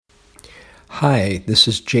Hi, this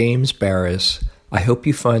is James Baraz. I hope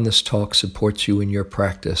you find this talk supports you in your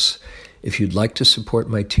practice. If you'd like to support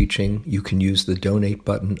my teaching, you can use the donate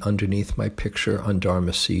button underneath my picture on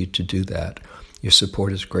Dharma Seed to do that. Your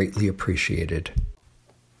support is greatly appreciated.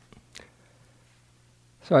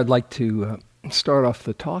 So I'd like to start off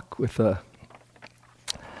the talk with a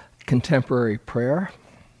contemporary prayer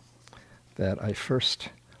that I first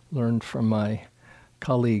learned from my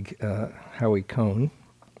colleague Howie Cohn.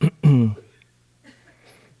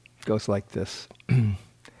 Goes like this.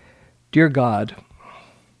 Dear God,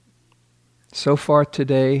 so far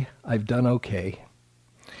today I've done okay.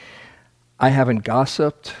 I haven't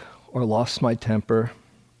gossiped or lost my temper.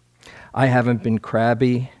 I haven't been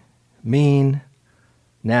crabby, mean,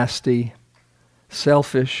 nasty,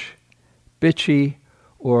 selfish, bitchy,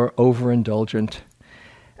 or overindulgent,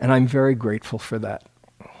 and I'm very grateful for that.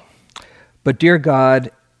 But dear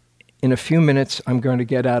God, in a few minutes I'm going to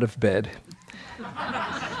get out of bed.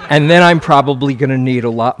 And then I'm probably going to need a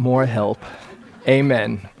lot more help.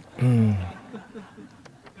 Amen.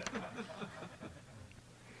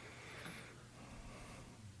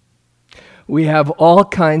 We have all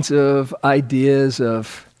kinds of ideas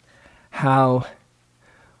of how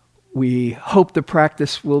we hope the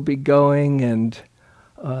practice will be going and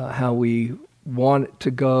how we want it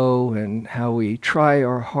to go and how we try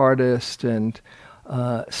our hardest and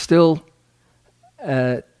still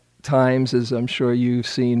at times, as I'm sure you've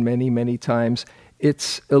seen many, many times,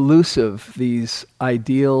 it's elusive, these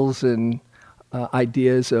ideals and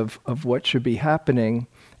ideas of what should be happening.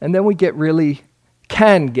 And then we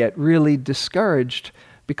can get really discouraged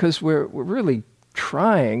because we're really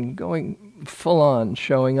trying, going full on,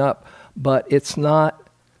 showing up, but it's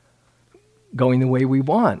not going the way we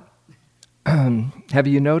want. Have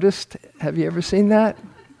you noticed? Have you ever seen that?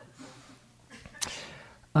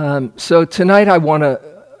 So tonight I want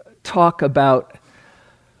to talk about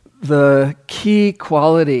the key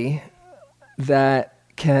quality that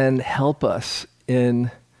can help us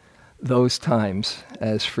in those times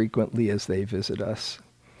as frequently as they visit us.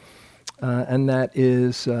 And that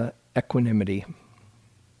is equanimity.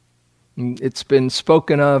 It's been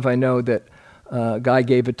spoken of. I know that Guy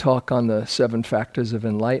gave a talk on the 7 factors of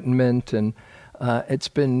enlightenment, and it's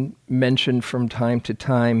been mentioned from time to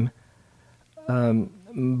time.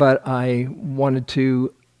 But I wanted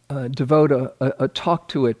to devote a talk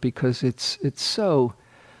to it because it's so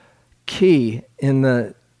key in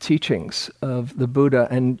the teachings of the Buddha,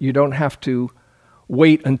 and you don't have to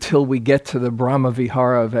wait until we get to the Brahma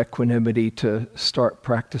Vihara of equanimity to start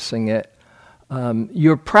practicing it.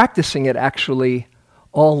 You're practicing it actually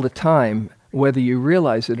all the time, whether you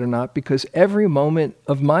realize it or not, because every moment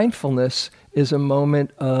of mindfulness is a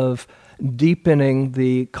moment of deepening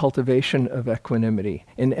the cultivation of equanimity.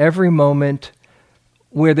 In every moment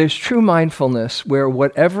where there's true mindfulness, where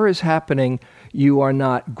whatever is happening, you are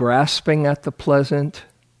not grasping at the pleasant,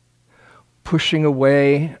 pushing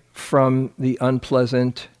away from the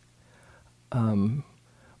unpleasant,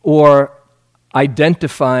 or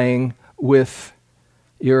identifying with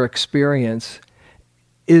your experience,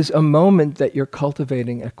 is a moment that you're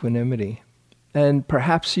cultivating equanimity. And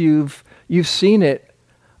perhaps you've seen it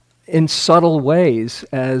in subtle ways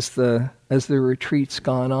as the retreat's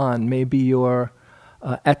gone on. Maybe you're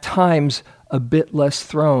at times a bit less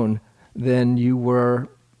thrown than you were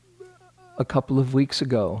a couple of weeks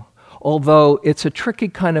ago. Although it's a tricky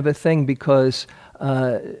kind of a thing because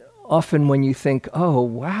often when you think, oh,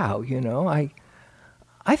 wow,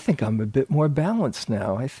 I think I'm a bit more balanced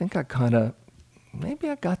now. I think maybe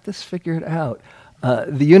I got this figured out.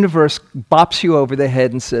 The universe bops you over the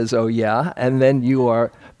head and says, oh yeah, and then you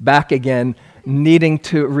are back again needing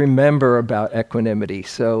to remember about equanimity.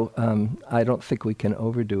 So I don't think we can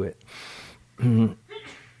overdo it.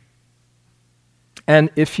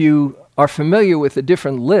 And if you are familiar with the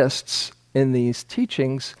different lists in these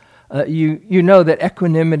teachings, you know that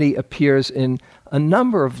equanimity appears in a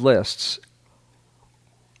number of lists.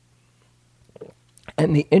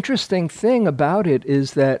 And the interesting thing about it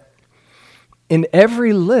is that in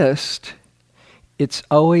every list, it's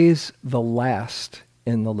always the last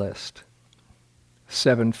in the list.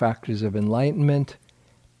 7 factors of enlightenment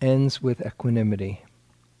ends with equanimity.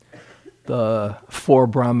 The 4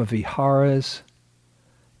 Brahma Viharas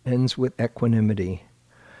ends with equanimity.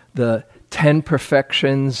 The 10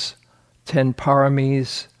 perfections, 10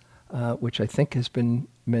 paramis, which I think has been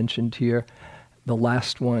mentioned here, the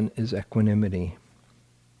last one is equanimity.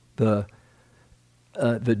 The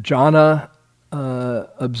jhana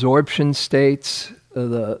absorption states,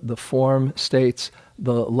 the form states,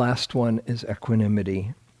 the last one is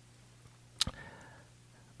equanimity.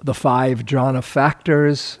 The 5 jhana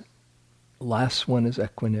factors last one is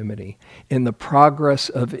equanimity. In the progress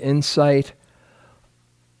of insight,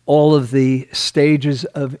 all of the stages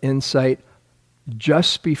of insight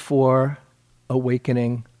just before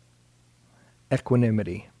awakening,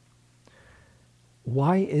 equanimity.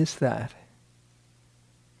 Why is that?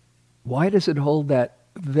 Why does it hold that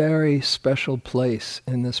very special place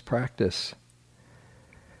in this practice?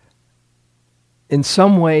 In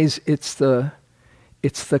some ways, it's the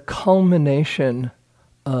culmination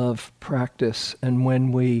of practice, and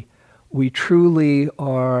when we truly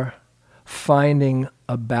are finding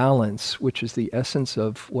a balance, which is the essence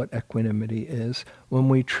of what equanimity is, when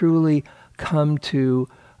we truly come to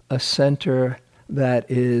a center that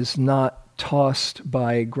is not tossed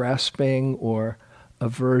by grasping or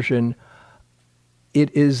aversion, it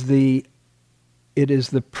is the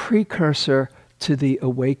precursor to the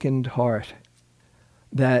awakened heart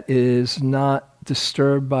that is not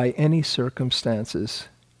disturbed by any circumstances.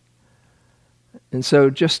 And so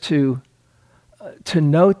just to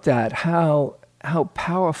note that, how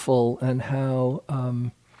powerful and how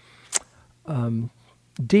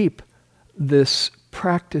deep this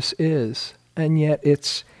practice is, and yet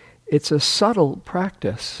it's a subtle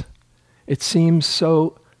practice. It seems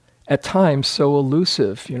so, at times, so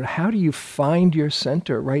elusive. How do you find your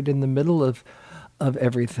center right in the middle of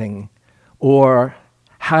everything? Or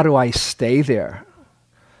how do I stay there?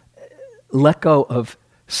 Let go of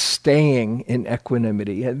staying in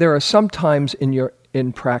equanimity. There are some times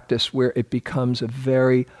in practice where it becomes a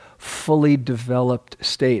very fully developed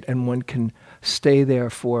state, and one can stay there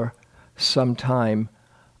for some time.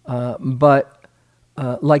 But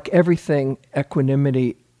like everything,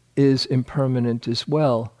 equanimity is impermanent as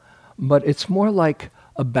well. But it's more like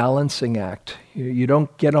a balancing act. You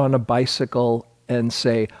don't get on a bicycle and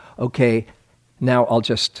say, okay, now I'll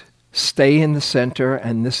just stay in the center,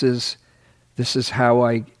 and this is how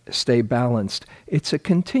I stay balanced. It's a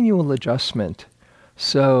continual adjustment.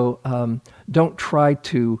 So don't try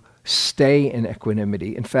to stay in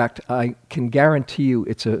equanimity. In fact, I can guarantee you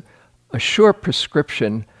it's a sure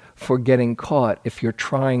prescription for getting caught if you're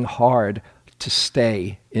trying hard to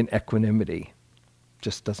stay in equanimity.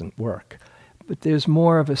 Just doesn't work. But there's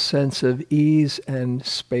more of a sense of ease and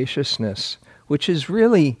spaciousness, which is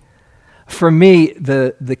really, for me,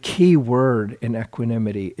 the key word in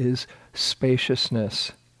equanimity is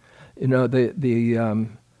spaciousness.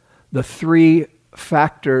 The three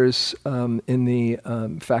factors in the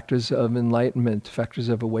factors of enlightenment, factors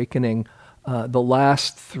of awakening, the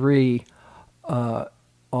last three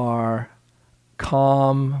are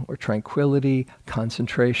calm or tranquility,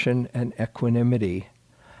 concentration, and equanimity.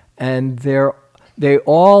 And they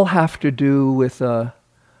all have to do with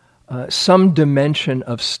some dimension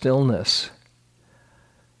of stillness.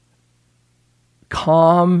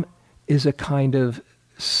 Calm is a kind of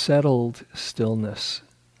settled stillness.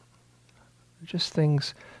 Just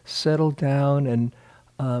things settle down, and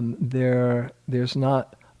there's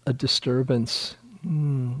not a disturbance.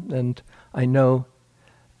 And I know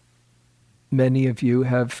many of you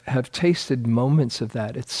have tasted moments of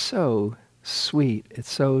that. It's so sweet.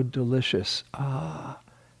 It's so delicious.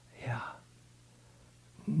 Yeah.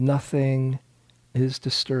 Nothing is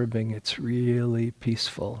disturbing. It's really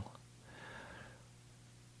peaceful.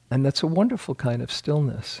 And that's a wonderful kind of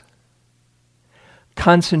stillness.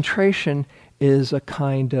 Concentration is a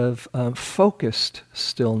kind of focused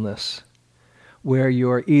stillness, where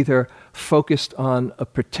you're either focused on a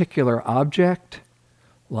particular object,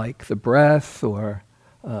 like the breath or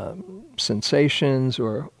sensations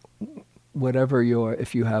or whatever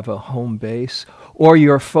if you have a home base, or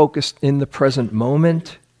you're focused in the present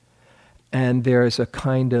moment, and there's a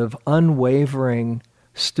kind of unwavering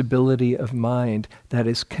stability of mind that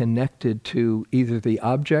is connected to either the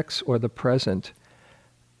objects or the present.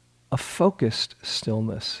 A focused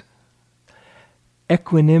stillness.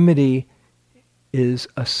 Equanimity is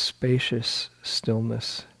a spacious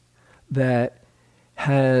stillness that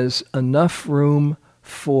has enough room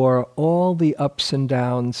for all the ups and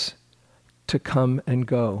downs to come and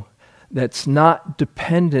go, that's not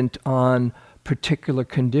dependent on particular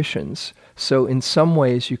conditions. So in some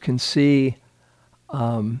ways you can see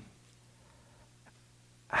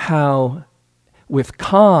how with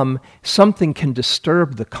calm, something can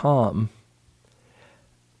disturb the calm.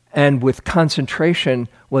 And with concentration,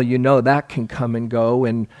 well, that can come and go,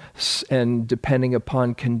 and depending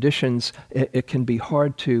upon conditions, it can be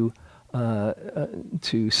hard to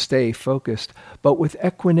stay focused. But with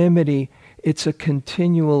equanimity, it's a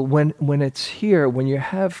continual, when it's here, when you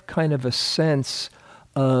have kind of a sense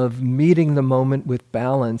of meeting the moment with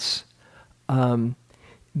balance,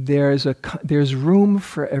 there's room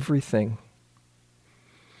for everything.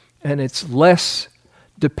 And it's less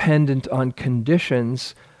dependent on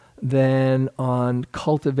conditions than on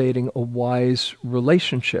cultivating a wise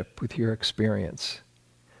relationship with your experience.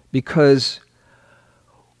 Because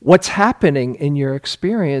what's happening in your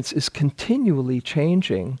experience is continually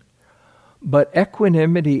changing, but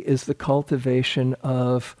equanimity is the cultivation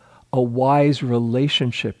of a wise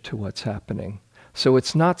relationship to what's happening. So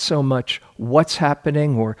it's not so much what's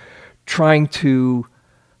happening or trying to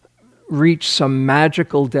reach some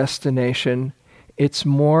magical destination. It's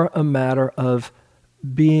more a matter of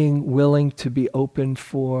being willing to be open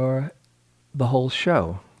for the whole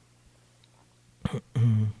show.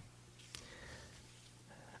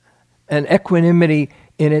 And equanimity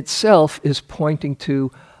in itself is pointing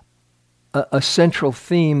to a central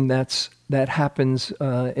theme that happens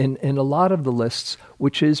in a lot of the lists,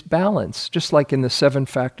 which is balance. Just like in the 7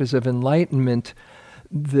 factors of enlightenment,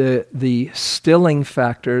 the stilling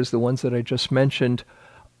factors, the ones that I just mentioned,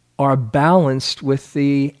 are balanced with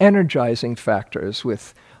the energizing factors,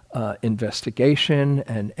 with investigation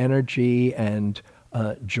and energy and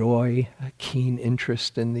joy, keen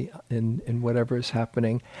interest in whatever is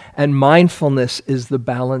happening. And mindfulness is the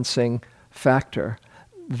balancing factor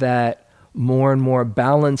that more and more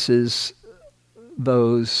balances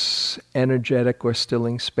those energetic or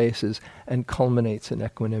stilling spaces and culminates in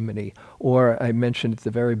equanimity. Or I mentioned at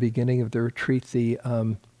the very beginning of the retreat the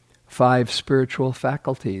 5 spiritual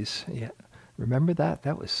faculties. Yeah, remember that?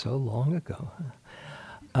 That was so long ago.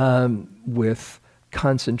 With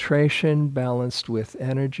concentration balanced with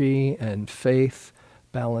energy, and faith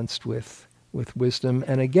balanced with wisdom.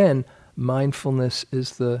 And again, mindfulness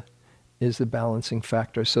is the balancing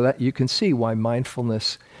factor. So that you can see why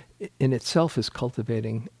mindfulness in itself is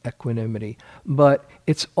cultivating equanimity. But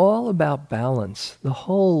it's all about balance.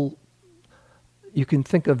 You can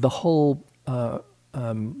think of the whole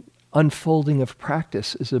unfolding of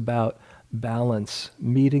practice is about balance,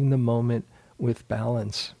 meeting the moment with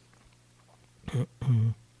balance.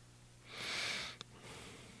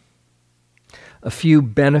 A few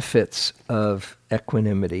benefits of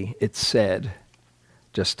equanimity, it's said,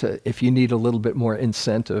 just to, if you need a little bit more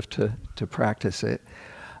incentive to practice it.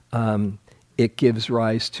 It gives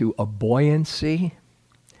rise to a buoyancy,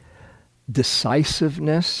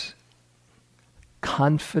 decisiveness,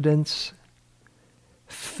 confidence,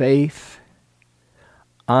 faith,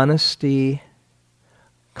 honesty,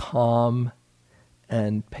 calm,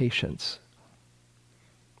 and patience.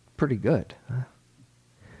 Pretty good. Huh?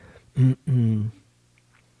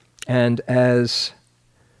 And as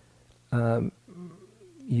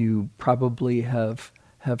you probably have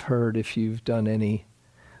heard if you've done any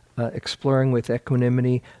exploring with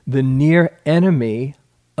equanimity, the near enemy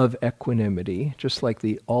of equanimity, just like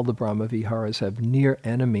all the Brahma Viharas have near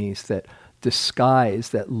enemies that disguise,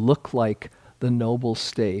 that look like the noble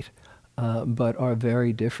state, but are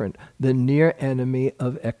very different. The near enemy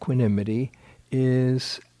of equanimity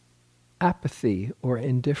is apathy or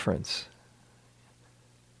indifference,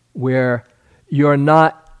 where you're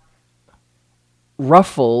not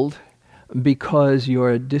ruffled because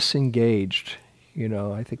you're disengaged.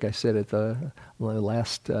 I think I said at the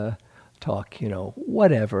last talk,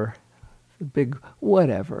 whatever, the big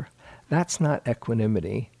whatever. That's not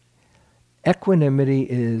equanimity. Equanimity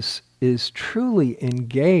is truly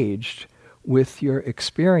engaged with your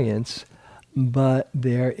experience, but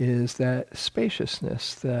there is that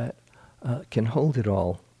spaciousness that can hold it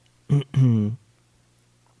all. Let's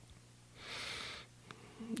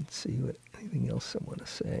see anything else I want to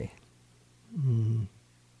say.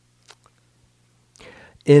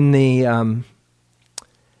 In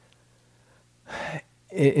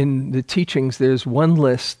the teachings, there's one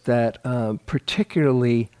list that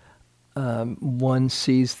particularly one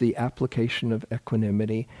sees the application of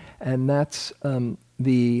equanimity, and that's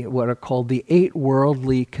what are called the 8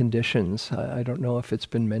 worldly conditions. I don't know if it's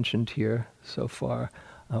been mentioned here so far,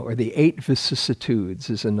 or the 8 vicissitudes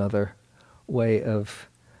is another way of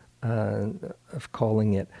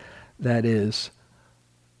calling it. That is,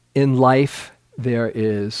 in life there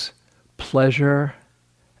is pleasure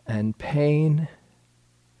and pain.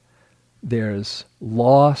 There's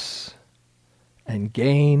loss and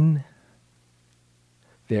gain.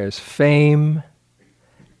 There's fame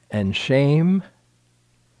and shame.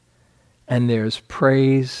 And there's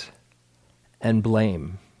praise and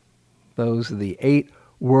blame. Those are the 8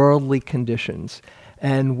 worldly conditions.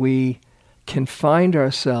 And we can find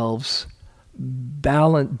ourselves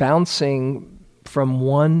bouncing from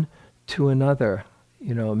one to another.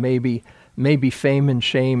 Maybe fame and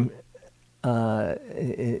shame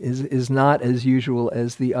is not as usual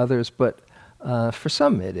as the others, but for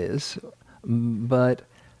some it is. But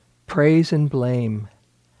praise and blame,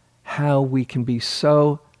 how we can be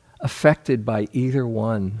so affected by either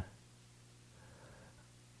one,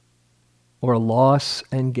 or loss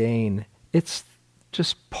and gain. It's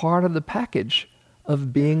just part of the package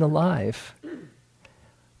of being alive.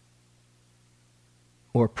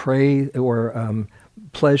 Or pleasure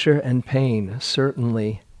and pain,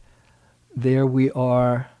 certainly. There we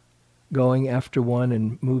are, going after one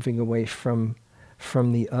and moving away from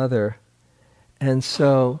the other. And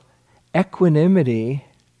so equanimity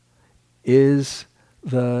is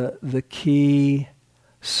the key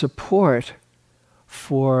support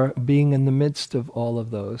for being in the midst of all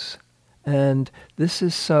of those. And this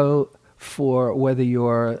is so for whether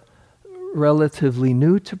you're relatively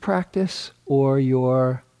new to practice or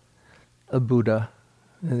you're a Buddha.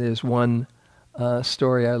 And there's one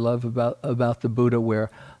story I love about the Buddha where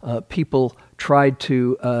people tried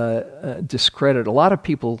to discredit. A lot of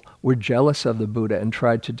people were jealous of the Buddha and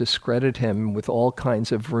tried to discredit him with all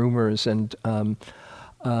kinds of rumors and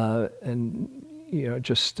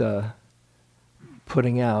just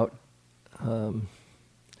putting out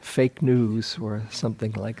fake news or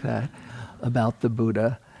something like that about the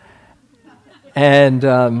Buddha, and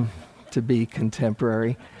to be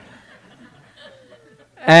contemporary.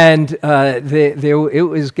 And it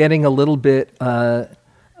was getting a little bit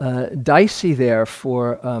dicey there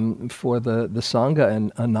for the Sangha,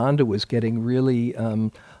 and Ananda was getting really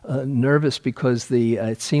nervous because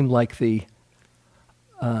it seemed like the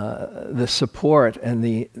support and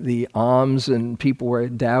the alms and people were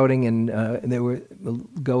doubting, and they were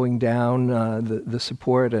going down the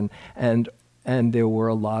support, and there were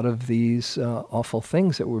a lot of these awful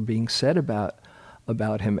things that were being said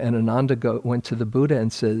about him. And Ananda went to the Buddha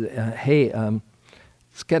and said, "Hey,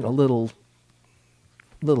 it's getting a little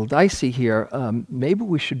dicey here. Maybe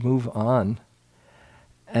we should move on."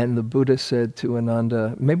 And the Buddha said to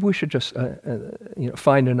Ananda, "Maybe we should just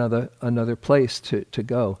find another place to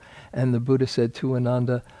go." And the Buddha said to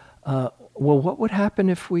Ananda, "Well, what would happen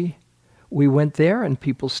if we went there and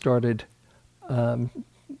people started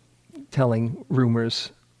telling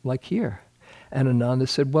rumors like here?" And Ananda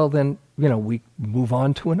said, "Well, then, we move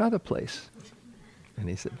on to another place." And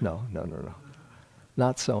he said, No.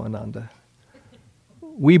 Not so, Ananda.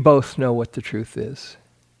 We both know what the truth is.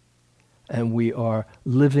 And we are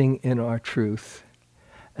living in our truth.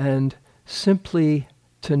 And simply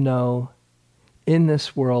to know, in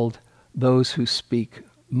this world, those who speak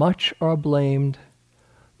much are blamed,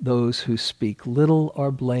 those who speak little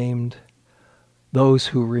are blamed, those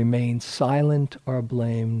who remain silent are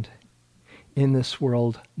blamed. In this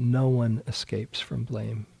world, no one escapes from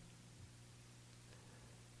blame.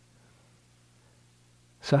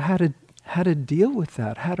 So how to deal with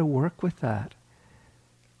that, how to work with that,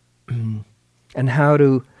 and how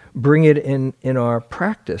to bring it in our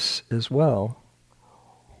practice as well.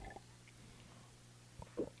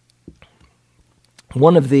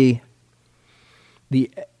 One of the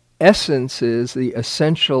essences, the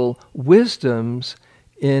essential wisdoms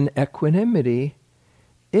in equanimity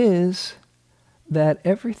is that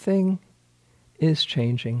everything is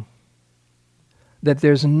changing, that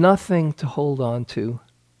there's nothing to hold on to.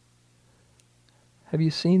 Have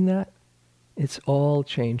you seen that? It's all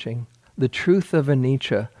changing. The truth of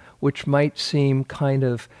anicca, which might seem kind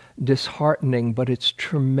of disheartening, but it's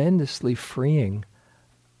tremendously freeing.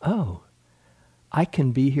 Oh, I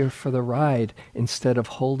can be here for the ride instead of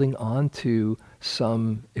holding on to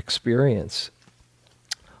some experience.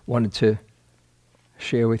 Wanted to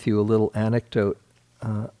share with you a little anecdote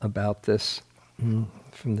about this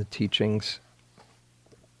from the teachings.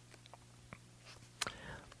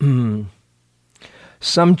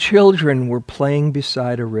 Some children were playing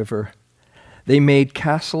beside a river. They made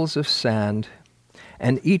castles of sand,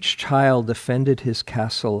 and each child defended his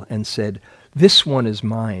castle and said, "This one is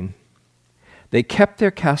mine." They kept their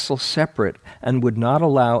castle separate and would not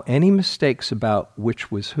allow any mistakes about which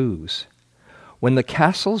was whose. When the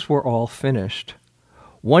castles were all finished,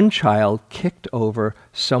 one child kicked over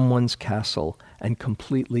someone's castle and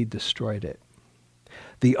completely destroyed it.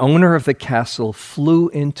 The owner of the castle flew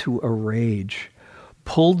into a rage,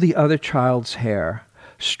 pulled the other child's hair,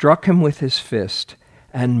 struck him with his fist,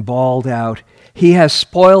 and bawled out, "He has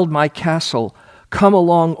spoiled my castle. Come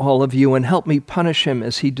along, all of you, and help me punish him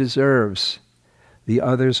as he deserves." The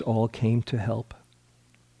others all came to help.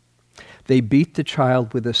 They beat the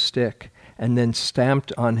child with a stick and then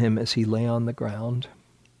stamped on him as he lay on the ground.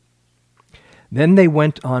 Then they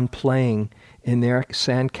went on playing in their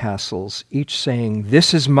sandcastles, each saying,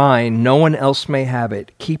 "This is mine, no one else may have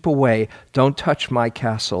it. Keep away, don't touch my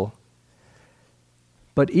castle."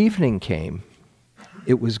 But evening came.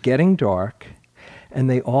 It was getting dark, and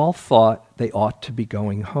they all thought they ought to be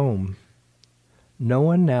going home. No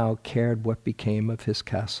one now cared what became of his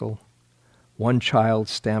castle. One child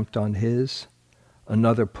stamped on his,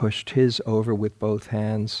 another pushed his over with both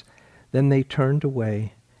hands. Then they turned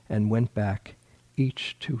away and went back,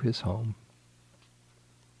 each to his home.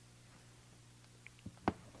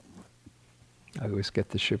 I always get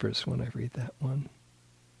the shivers when I read that one.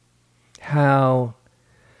 How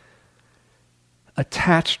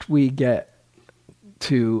attached we get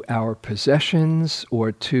to our possessions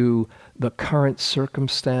or to the current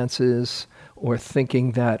circumstances, or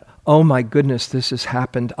thinking that, oh my goodness, this has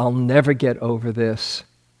happened, I'll never get over this.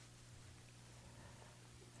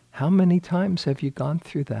 How many times have you gone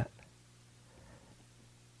through that?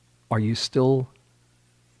 Are you still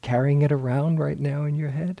carrying it around right now in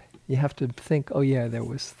your head? You have to think, oh yeah, there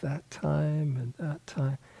was that time and that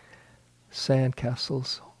time.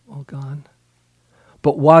 Sandcastles all gone.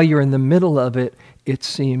 But while you're in the middle of it, it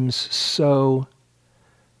seems so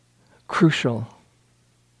crucial,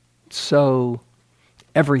 so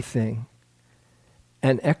everything.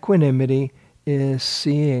 And equanimity is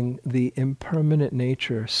seeing the impermanent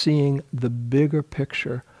nature, seeing the bigger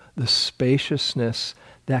picture, the spaciousness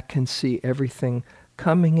that can see everything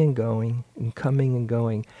coming and going and coming and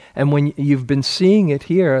going. And when you've been seeing it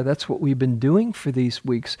here, that's what we've been doing for these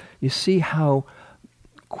weeks. You see how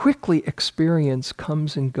quickly experience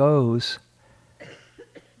comes and goes.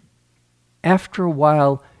 After a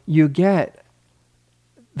while, you get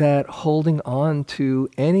that holding on to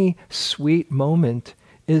any sweet moment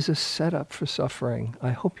is a setup for suffering.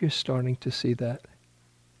 I hope you're starting to see that.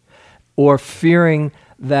 Or fearing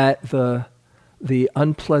that the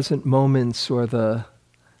unpleasant moments or the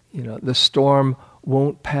storm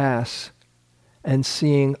won't pass, and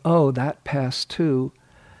seeing, oh, that passed too.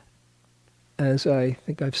 As I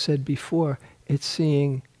think I've said before, it's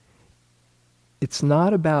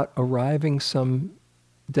not about arriving some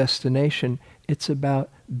destination, it's about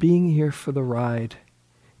being here for the ride,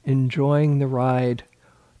 enjoying the ride,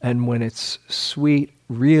 and when it's sweet,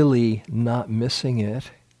 really not missing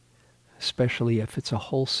it, especially if it's a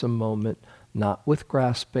wholesome moment, not with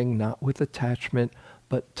grasping, not with attachment,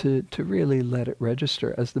 but to really let it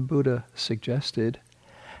register, as the Buddha suggested.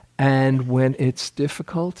 And when it's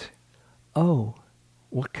difficult, oh,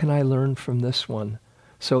 what can I learn from this one?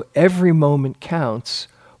 So every moment counts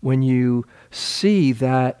when you see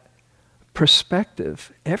that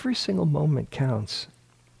perspective. Every single moment counts.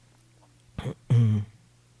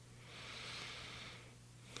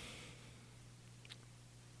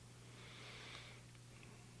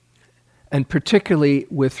 And particularly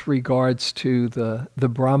with regards to the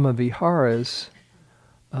Brahma Viharas,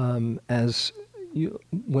 when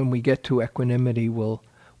we get to equanimity, we'll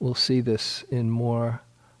see this in more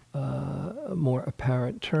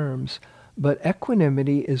apparent terms. But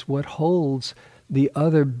equanimity is what holds the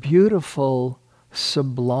other beautiful,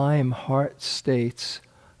 sublime heart states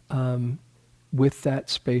with that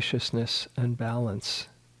spaciousness and balance.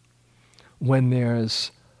 When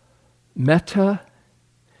there's metta,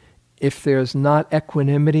 if there's not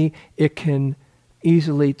equanimity, it can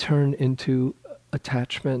easily turn into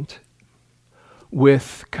attachment.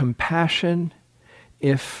 With compassion,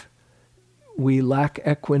 if we lack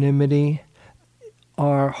equanimity,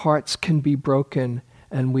 our hearts can be broken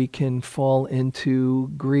and we can fall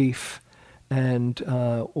into grief and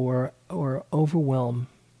or overwhelm.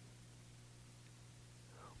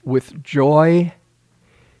 With joy,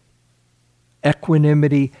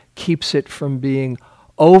 equanimity keeps it from being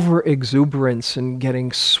over-exuberance and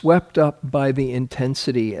getting swept up by the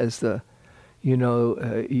intensity, as I'm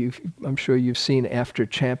sure you've seen after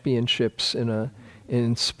championships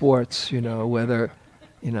in sports, whether,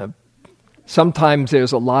 sometimes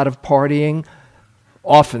there's a lot of partying,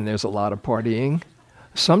 often there's a lot of partying,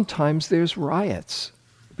 sometimes there's riots,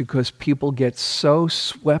 because people get so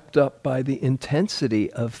swept up by the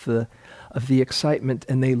intensity of the excitement,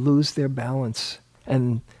 and they lose their balance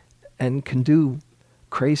and can do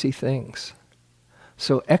crazy things.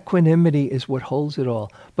 So equanimity is what holds it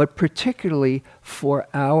all. But particularly for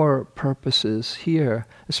our purposes here,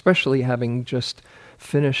 especially having just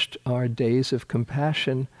finished our days of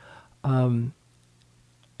compassion,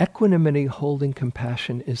 equanimity, holding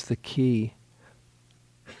compassion, is the key,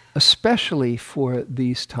 especially for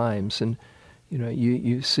these times. And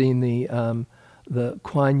you've seen the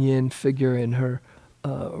Kuan Yin figure in her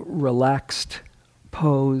relaxed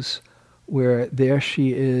pose, where there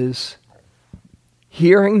she is,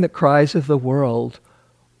 hearing the cries of the world,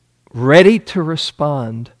 ready to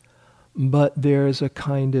respond, but there's a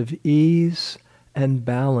kind of ease and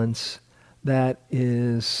balance that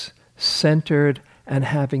is centered and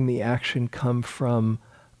having the action come from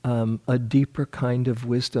a deeper kind of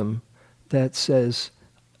wisdom that says,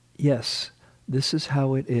 yes, this is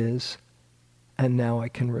how it is, and now I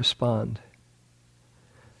can respond.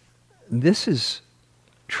 This is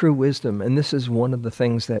true wisdom, and this is one of the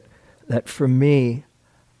things that for me,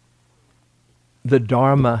 the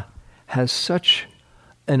Dharma has such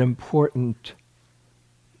an important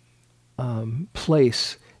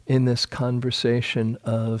place in this conversation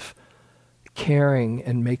of caring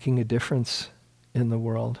and making a difference in the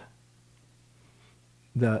world.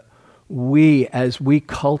 That we, as we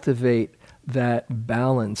cultivate that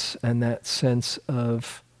balance and that sense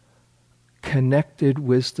of connected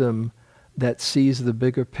wisdom that sees the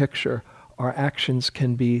bigger picture, our actions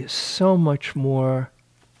can be so much more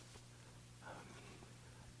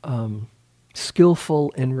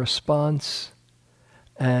skillful in response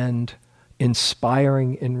and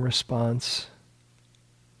inspiring in response.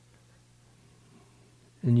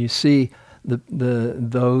 And you see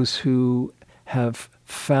those who have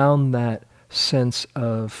found that sense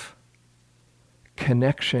of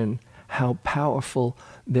connection, how powerful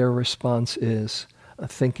their response is.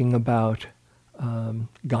 Thinking about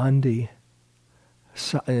Gandhi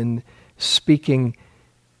and speaking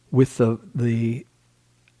with the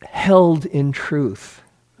held in truth.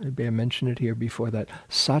 Maybe I mentioned it here before, that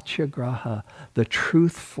satyagraha, the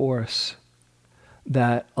truth force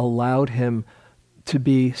that allowed him to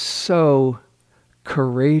be so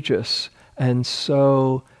courageous and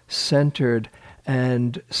so centered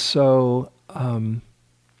and so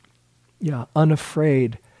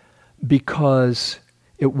unafraid, because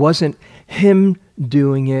it wasn't him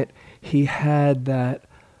doing it. He had that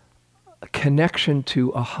connection to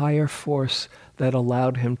a higher force that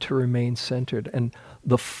allowed him to remain centered. And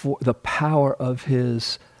the power of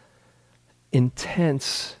his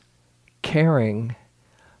intense caring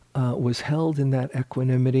was held in that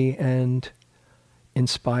equanimity and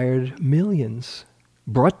inspired millions,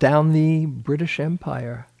 brought down the British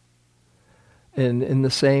Empire. And in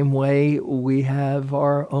the same way, we have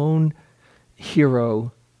our own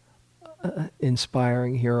hero,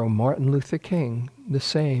 inspiring hero, Martin Luther King, the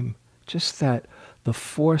same. Just that the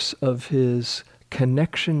force of his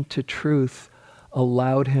connection to truth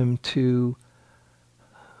allowed him to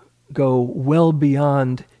go well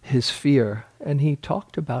beyond his fear. And he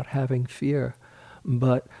talked about having fear,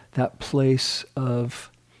 but that place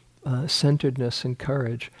of centeredness and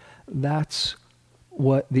courage, that's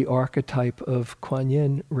what the archetype of Kuan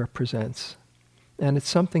Yin represents. And it's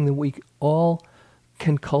something that we all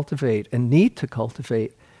can cultivate and need to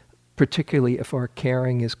cultivate, particularly if our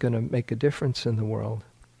caring is going to make a difference in the world.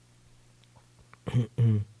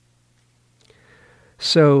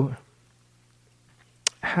 So,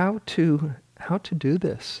 how to do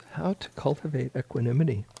this? How to cultivate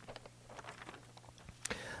equanimity?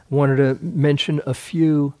 I wanted to mention a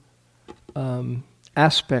few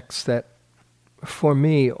aspects that, for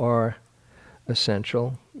me, are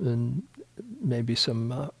essential, and maybe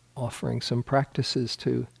some offering some practices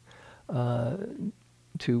to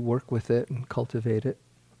work with it and cultivate it.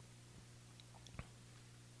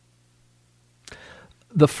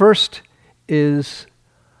 The first is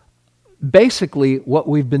basically what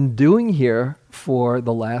we've been doing here for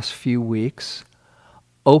the last few weeks,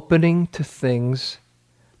 opening to things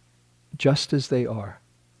just as they are.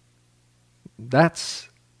 That's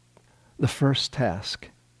the first task.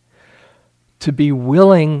 To be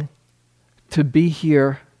willing to be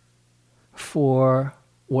here for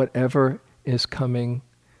whatever is coming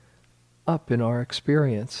up in our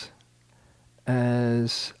experience.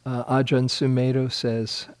 As Ajahn Sumedho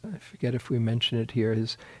says, I forget if we mention it here,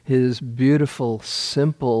 his beautiful,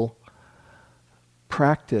 simple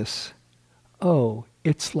practice. Oh,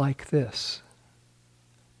 it's like this.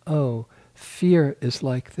 Oh, fear is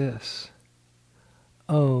like this.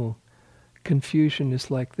 Oh, confusion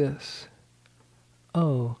is like this.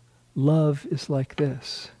 Oh, love is like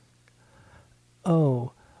this.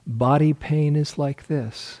 Oh, body pain is like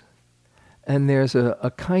this. And there's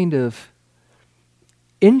a kind of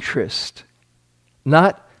interest,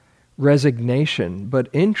 not resignation, but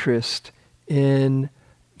interest in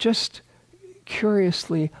just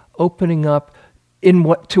curiously opening up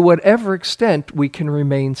to whatever extent we can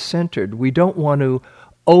remain centered. We don't want to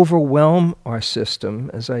overwhelm our system,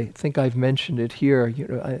 as I think I've mentioned it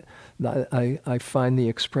here. I find the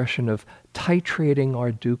expression of titrating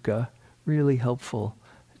our dukkha really helpful.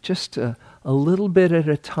 Just a little bit at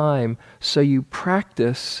a time, so you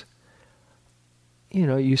practice.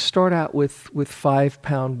 You start out with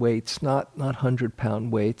 5-pound weights, not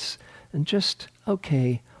 100-pound weights, and just,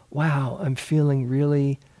 okay, wow, I'm feeling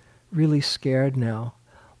really, really scared now.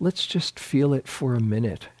 let's just feel it for a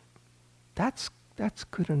minute. That's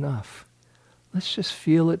good enough. Let's just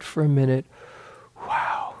feel it for a minute.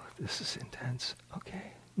 Wow, this is intense.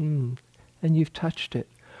 Okay. And you've touched it.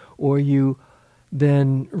 Or you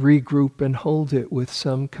then regroup and hold it with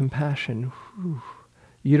some compassion. Whew.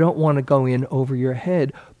 You don't want to go in over your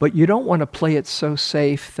head, but you don't want to play it so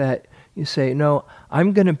safe that you say, no,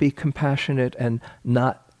 I'm going to be compassionate and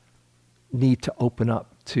not need to open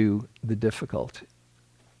up to the difficult.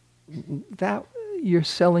 That you're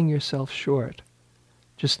selling yourself short.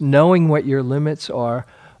 Just knowing what your limits are,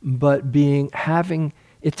 but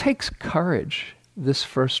it takes courage, this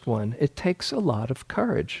first one. It takes a lot of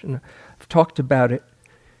courage. And I've talked about it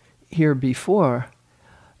here before.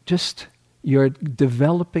 Just you're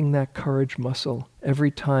developing that courage muscle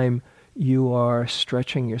every time you are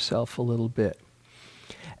stretching yourself a little bit.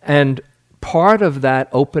 And part of that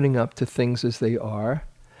opening up to things as they are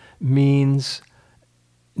means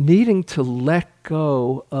needing to let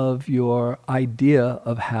go of your idea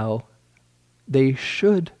of how they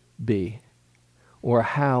should be, or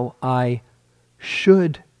how I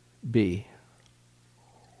should be.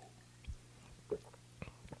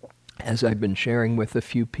 As I've been sharing with a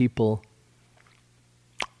few people,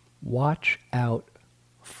 watch out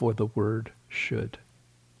for the word should.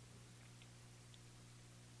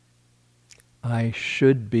 I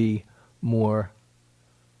should be more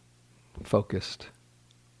focused.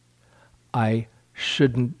 I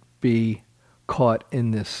shouldn't be caught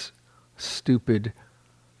in this stupid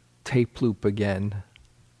tape loop again.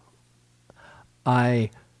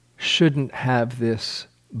 I shouldn't have this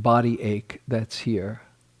body ache that's here.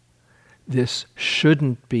 This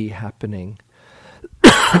shouldn't be happening.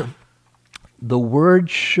 The word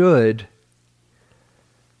should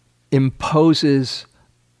imposes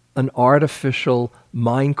an artificial,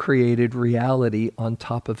 mind-created reality on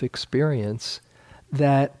top of experience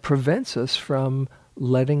that prevents us from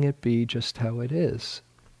letting it be just how it is.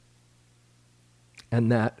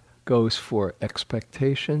 And that goes for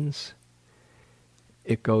expectations,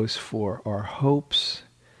 it goes for our hopes,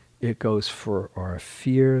 it goes for our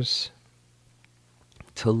fears.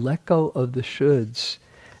 To let go of the shoulds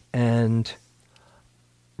and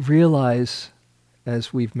realize,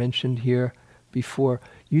 as we've mentioned here before,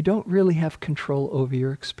 you don't really have control over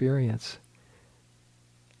your experience.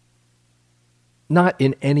 Not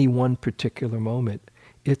in any one particular moment.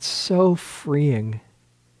 It's so freeing.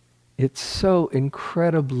 It's so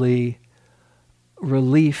incredibly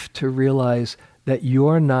relief to realize that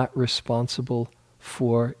you're not responsible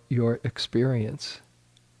for your experience.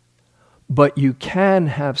 But you can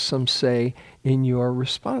have some say in your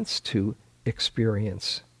response to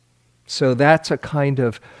experience. So that's a kind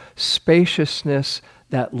of spaciousness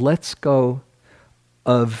that lets go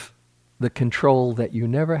of the control that you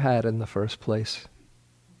never had in the first place.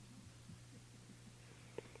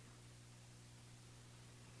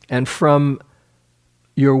 And from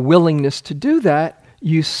your willingness to do that,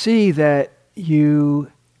 you see that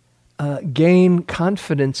you gain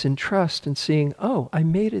confidence and trust in seeing, oh, I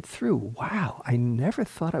made it through. Wow, I never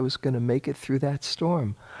thought I was going to make it through that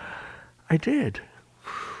storm. I did.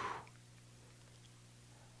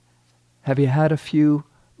 Have you had a few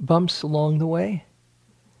bumps along the way?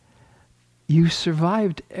 You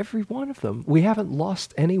survived every one of them. We haven't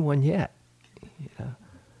lost anyone yet. Yeah.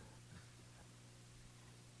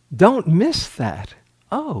 Don't miss that.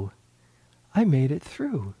 Oh, I made it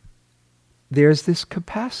through. There's this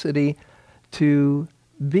capacity to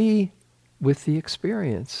be with the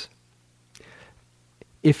experience.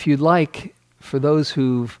 If you'd like, for those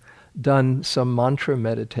who've done some mantra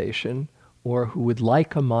meditation or who would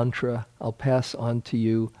like a mantra, I'll pass on to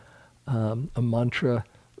you a mantra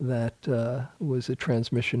that was a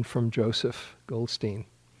transmission from Joseph Goldstein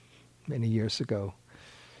many years ago.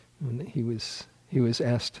 When he was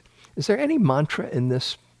asked, is there any mantra in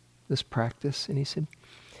this practice? And he said,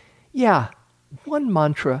 yeah, one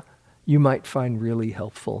mantra you might find really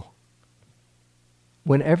helpful.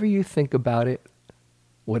 Whenever you think about it,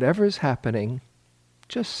 whatever is happening,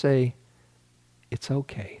 just say, it's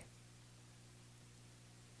okay.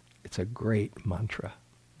 It's a great mantra.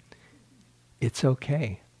 It's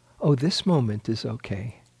okay. Oh, this moment is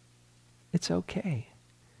okay. It's okay.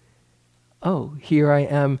 Oh, here I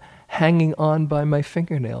am hanging on by my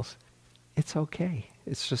fingernails. It's okay.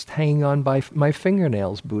 It's just hanging on by my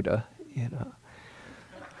fingernails, Buddha, you know.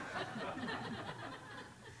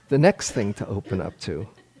 The next thing to open up to.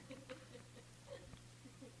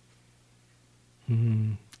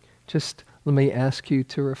 Just let me ask you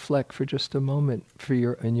to reflect for just a moment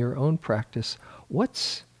in your own practice.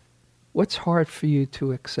 What's hard for you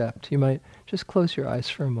to accept? You might just close your eyes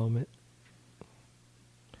for a moment.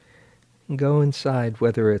 Go inside,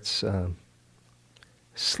 whether it's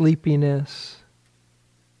sleepiness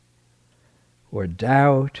or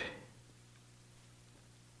doubt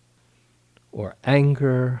or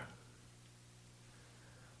anger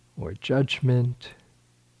or judgment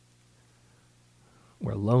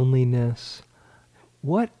or loneliness.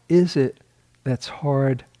 What is it that's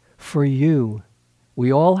hard for you?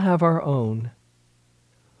 We all have our own.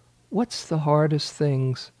 What's the hardest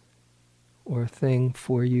things or thing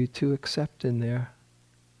for you to accept in there?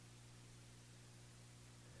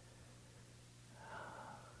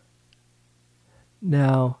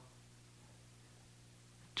 Now,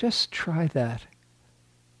 just try that.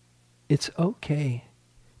 It's okay.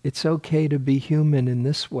 It's okay to be human in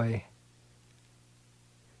this way.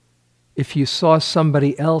 If you saw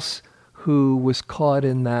somebody else who was caught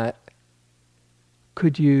in that,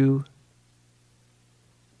 could you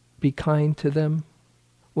be kind to them?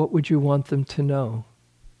 What would you want them to know?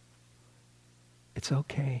 It's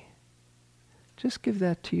okay. Just give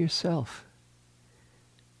that to yourself.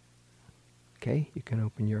 Okay, you can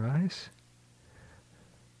open your eyes.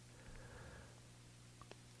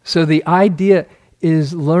 So the idea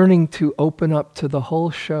is learning to open up to the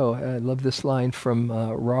whole show. I love this line from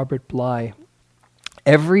Robert Bly.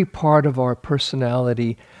 Every part of our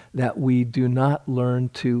personality that we do not learn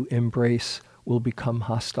to embrace will become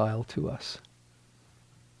hostile to us.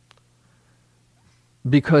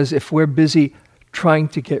 Because if we're busy trying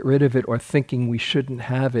to get rid of it or thinking we shouldn't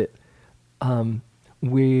have it,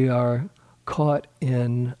 we are caught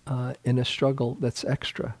in a struggle that's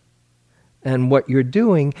extra. And what you're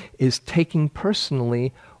doing is taking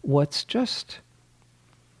personally what's just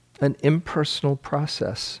an impersonal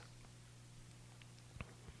process.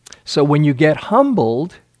 So when you get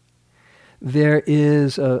humbled, there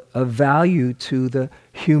is a value to the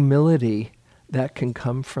humility that can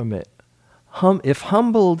come from it. If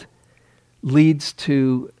humbled leads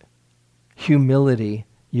to humility,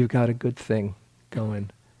 you've got a good thing going.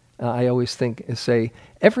 I always say,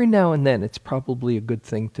 every now and then it's probably a good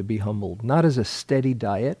thing to be humbled. Not as a steady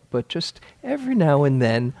diet, but just every now and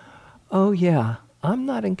then, oh yeah, I'm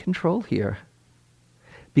not in control here.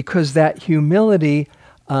 Because that humility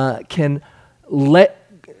can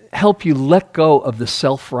help you let go of the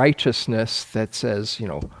self-righteousness that says,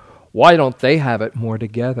 why don't they have it more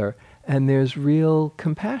together? And there's real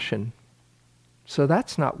compassion. So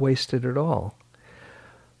that's not wasted at all.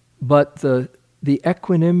 But the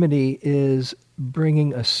equanimity is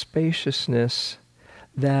bringing a spaciousness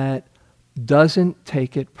that doesn't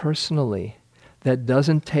take it personally, that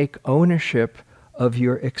doesn't take ownership of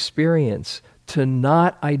your experience, to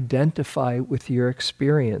not identify with your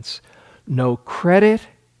experience. No credit,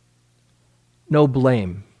 no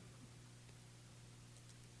blame.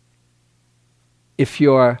 If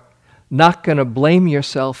you're not going to blame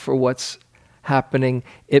yourself for what's happening,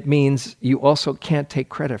 it means you also can't take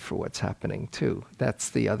credit for what's happening too. That's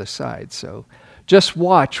the other side. So just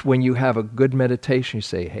watch when you have a good meditation, you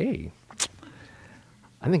say, hey,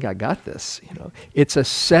 I think I got this. It's a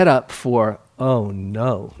setup for, oh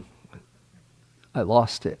no, I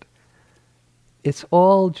lost it. It's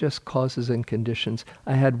all just causes and conditions.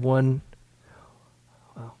 I had one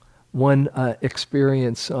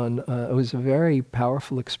experience it was a very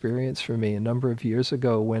powerful experience for me a number of years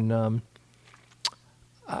ago when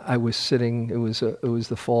I was sitting, it was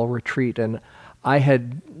the fall retreat, and I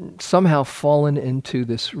had somehow fallen into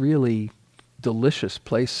this really delicious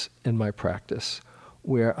place in my practice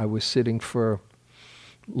where I was sitting for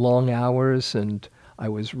long hours and I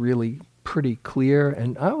was really pretty clear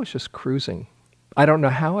and I was just cruising. I don't know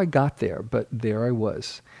how I got there, but there I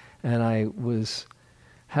was. And I was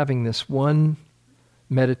having this one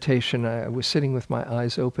meditation. I was sitting with my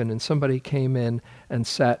eyes open and somebody came in and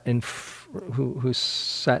sat who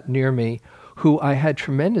sat near me, who I had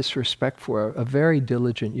tremendous respect for, a very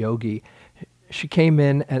diligent yogi. She came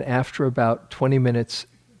in and after about 20 minutes,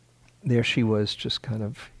 there she was just kind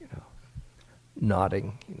of,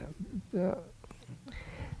 nodding,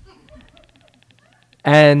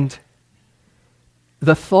 And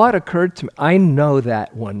the thought occurred to me, I know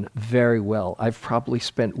that one very well. I've probably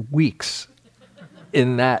spent weeks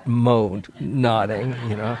in that mode, nodding,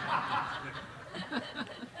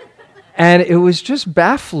 And it was just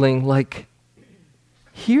baffling, like,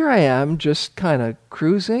 here I am just kind of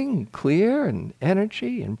cruising, clear and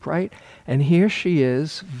energy and bright, and here she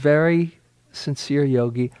is, very sincere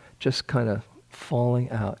yogi, just kind of falling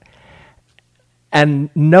out. And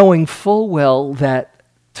knowing full well that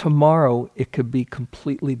tomorrow it could be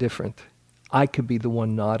completely different. I could be the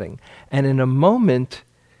one nodding. And in a moment,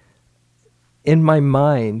 in my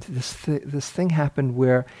mind, this thing happened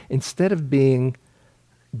where instead of being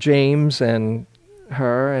James and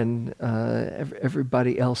her and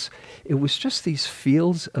everybody else, it was just these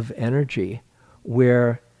fields of energy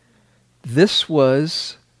where this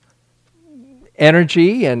was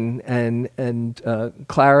energy and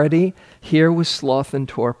clarity. Here was sloth and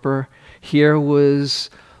torpor. Here was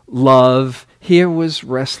love. Here was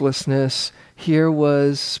restlessness. Here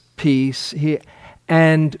was peace.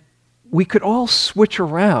 And we could all switch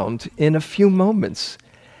around in a few moments.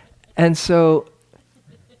 And so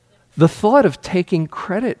the thought of taking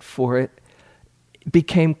credit for it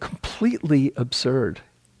became completely absurd.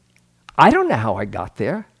 I don't know how I got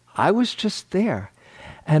there. I was just there.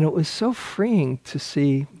 And it was so freeing to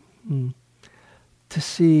see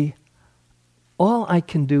all I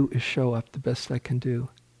can do is show up the best I can do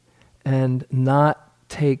and not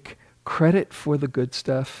take credit for the good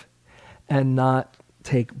stuff and not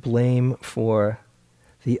take blame for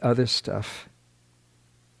the other stuff.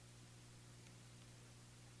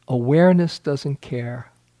 Awareness doesn't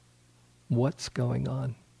care what's going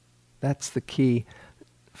on. That's the key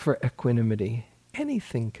for equanimity.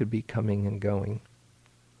 Anything could be coming and going.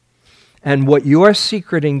 And what your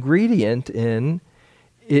secret ingredient in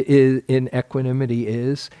equanimity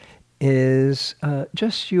is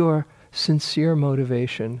just your sincere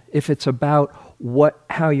motivation. If it's about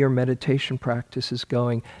how your meditation practice is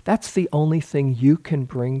going, that's the only thing you can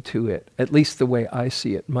bring to it, at least the way I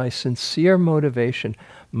see it. My sincere motivation,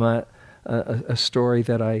 a story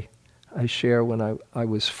that I share when I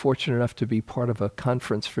was fortunate enough to be part of a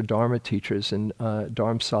conference for Dharma teachers in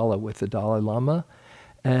Dharamsala with the Dalai Lama.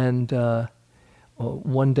 And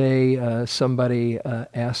one day somebody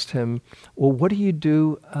asked him, well, what do you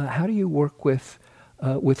do, how do you work with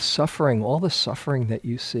suffering, all the suffering that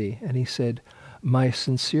you see? And he said, my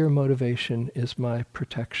sincere motivation is my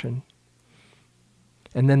protection.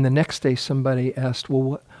 And then the next day somebody asked,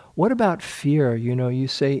 well, what about fear? You know, you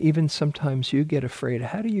say even sometimes you get afraid.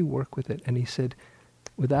 How do you work with it? And he said,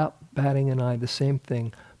 without batting an eye, the same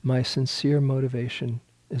thing. My sincere motivation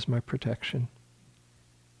is my protection.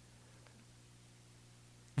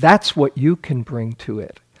 That's what you can bring to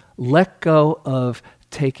it. Let go of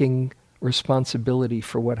taking responsibility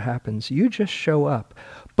for what happens. You just show up.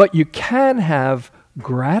 But you can have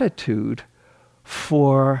gratitude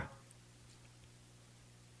for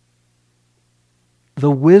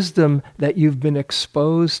the wisdom that you've been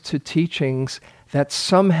exposed to teachings that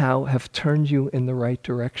somehow have turned you in the right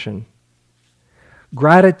direction.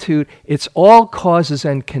 Gratitude, it's all causes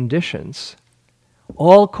and conditions.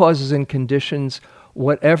 All causes and conditions,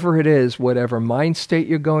 whatever it is, whatever mind state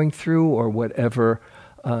you're going through or whatever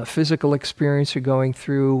physical experience you're going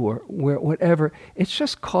through or whatever, it's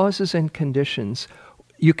just causes and conditions.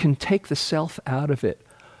 You can take the self out of it.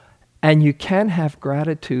 And you can have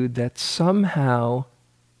gratitude that somehow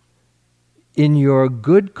in your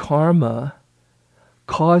good karma,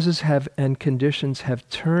 causes and conditions have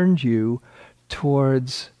turned you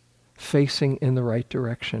towards facing in the right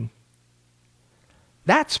direction.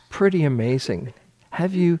 That's pretty amazing.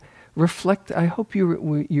 Have you reflect? I hope you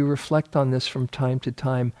reflect on this from time to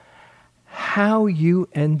time, how you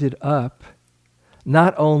ended up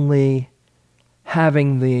not only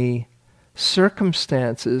having the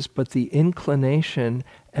circumstances, but the inclination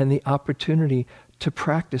and the opportunity to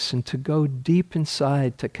practice and to go deep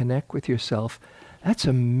inside to connect with yourself. That's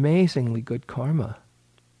amazingly good karma.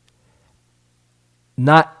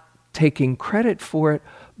 Not taking credit for it,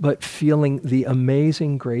 but feeling the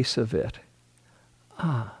amazing grace of it.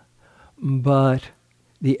 But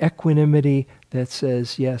the equanimity that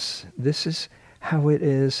says, yes, this is how it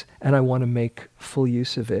is, and I want to make full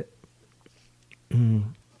use of it.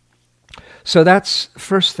 So that's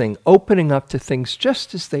first thing, opening up to things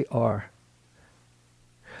just as they are.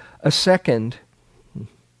 A second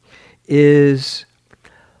is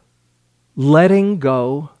letting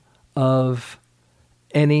go of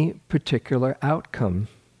any particular outcome.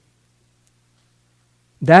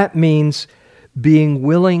 That means being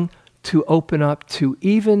willing to open up to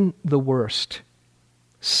even the worst,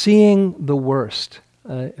 seeing the worst.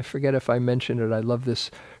 I forget if I mentioned it. I love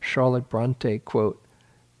this Charlotte Bronte quote.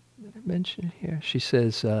 Did I mention it here? She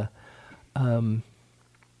says, to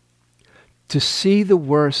see the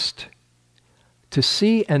worst, to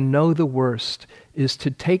see and know the worst is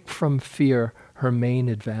to take from fear her main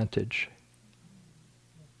advantage.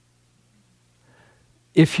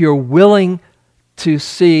 If you're willing to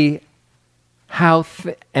see how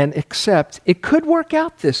and accept, it could work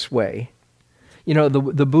out this way. You know,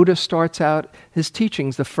 the Buddha starts out his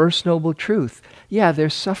teachings, the first noble truth. Yeah,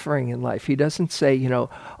 there's suffering in life. He doesn't say,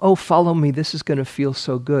 oh, follow me, this is going to feel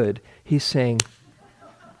so good. He's saying,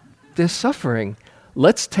 there's suffering.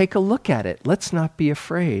 let's take a look at it. Let's not be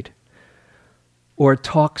afraid. Or it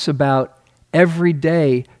talks about every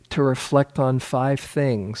day to reflect on 5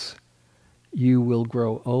 things. You will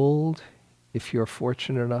grow old if you're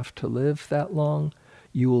fortunate enough to live that long.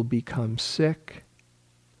 You will become sick.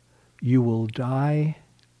 You will die.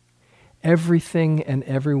 Everything and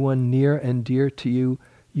everyone near and dear to you,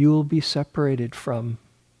 you will be separated from.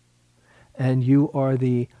 And you are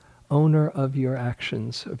the owner of your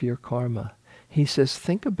actions, of your karma. He says,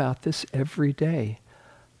 think about this every day.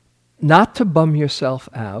 Not to bum yourself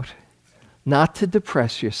out, not to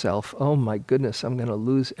depress yourself, oh my goodness, I'm going to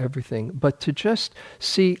lose everything, but to just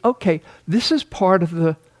see, okay, this is part of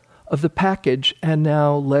the package, and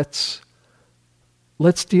now let's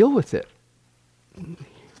deal with it.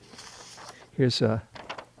 Here's a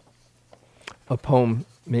poem.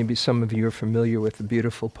 Maybe some of you are familiar with the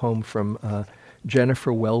beautiful poem from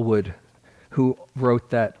Jennifer Wellwood, who wrote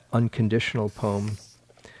that unconditional poem.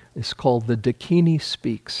 It's called The Dakini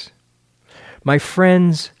Speaks. My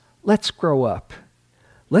friends, let's grow up.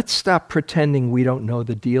 Let's stop pretending we don't know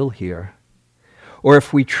the deal here. Or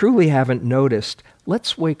if we truly haven't noticed,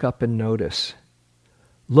 let's wake up and notice.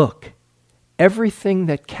 Look, everything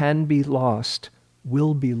that can be lost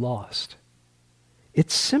will be lost.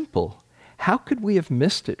 It's simple. How could we have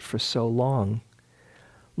missed it for so long?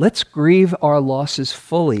 Let's grieve our losses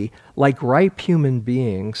fully, like ripe human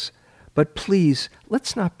beings, but please,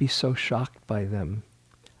 let's not be so shocked by them.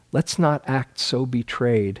 Let's not act so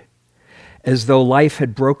betrayed, as though life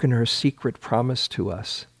had broken her secret promise to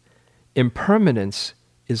us. Impermanence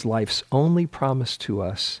is life's only promise to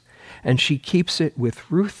us, and she keeps it with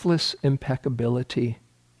ruthless impeccability.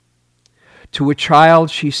 To a child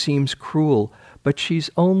she seems cruel, but she's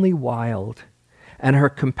only wild, and her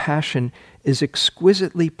compassion is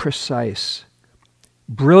exquisitely precise.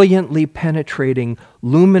 Brilliantly penetrating,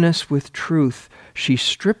 luminous with truth, she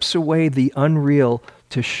strips away the unreal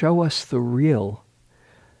to show us the real.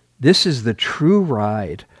 This is the true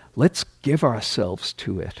ride. Let's give ourselves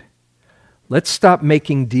to it. Let's stop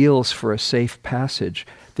making deals for a safe passage.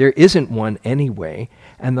 There isn't one anyway,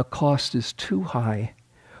 and the cost is too high.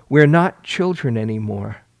 We're not children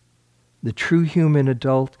anymore. The true human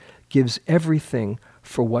adult gives everything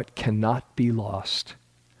for what cannot be lost.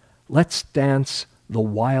 Let's dance the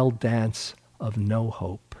wild dance of no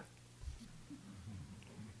hope.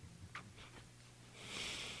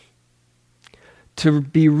 To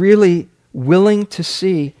be really willing to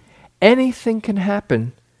see anything can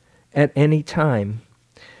happen at any time,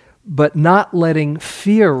 but not letting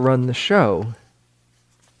fear run the show.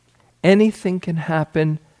 Anything can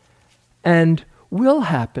happen and will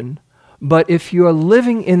happen, but if you're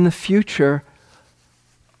living in the future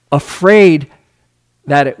afraid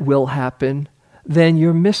that it will happen, then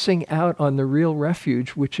you're missing out on the real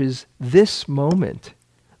refuge, which is this moment.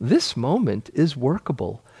 This moment is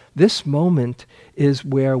workable. This moment is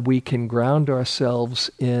where we can ground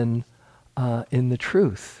ourselves in the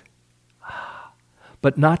truth.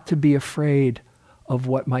 But not to be afraid of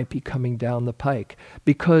what might be coming down the pike,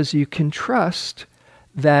 because you can trust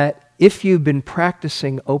that if you've been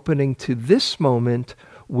practicing opening to this moment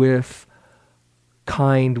with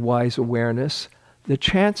kind, wise awareness, the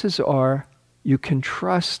chances are you can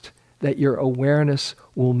trust that your awareness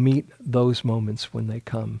will meet those moments when they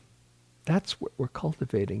come. That's what we're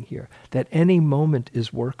cultivating here, that any moment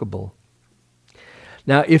is workable.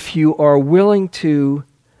 Now, if you are willing to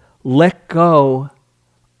let go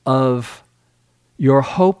of your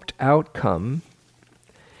hoped outcome,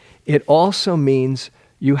 it also means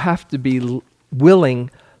you have to be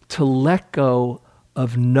willing to let go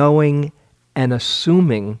of knowing and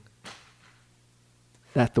assuming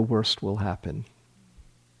that the worst will happen.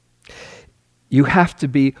 You have to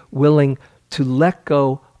be willing to let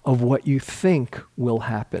go of what you think will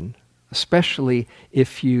happen, especially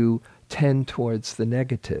if you tend towards the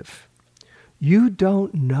negative. You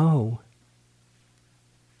don't know.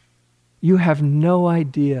 You have no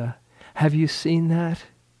idea. Have you seen that?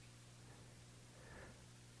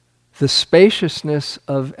 The spaciousness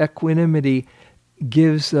of equanimity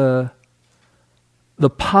gives the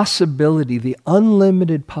possibility, the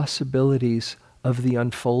unlimited possibilities of the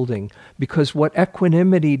unfolding. Because what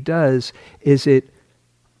equanimity does is it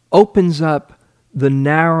opens up the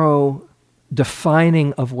narrow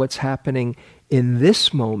defining of what's happening in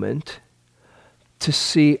this moment to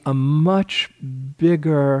see a much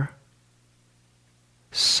bigger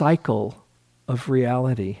cycle of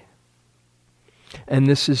reality. And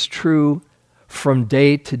this is true from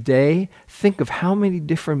day to day. Think of how many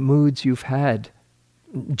different moods you've had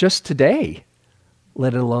just today,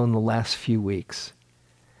 let alone the last few weeks.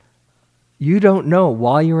 You don't know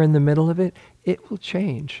while you're in the middle of it it will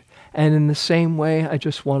change. And in the same way, I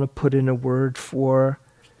just want to put in a word for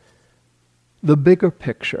the bigger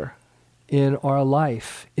picture in our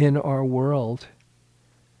life, in our world.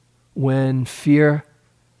 When fear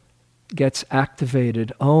gets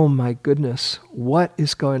activated, oh my goodness, what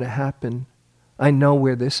is going to happen? I know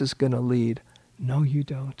where this is going to lead. No, you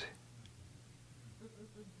don't.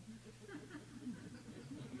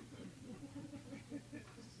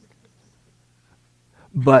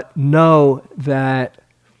 But know that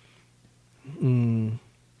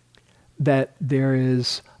that there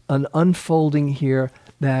is an unfolding here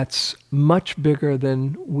that's much bigger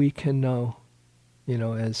than we can know. You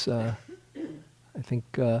know, as I think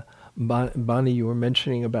Bonnie, you were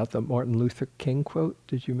mentioning about the Martin Luther King quote.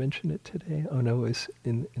 Did you mention it today? Oh no, it was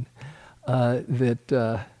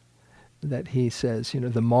that he says, you know,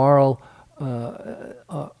 the moral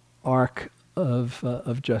arc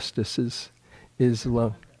of justice is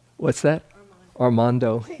alone. What's that?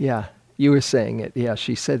 Armando. Yeah, you were saying it. Yeah,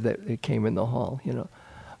 she said that it came in the hall. You know,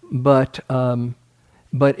 but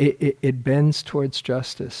it bends towards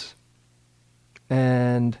justice,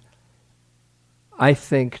 and I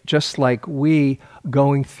think just like we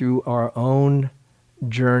going through our own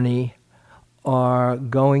journey are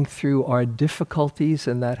going through our difficulties,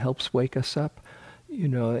 and that helps wake us up. You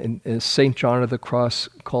know, and St. John of the Cross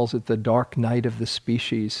calls it the dark night of the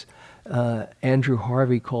species. Andrew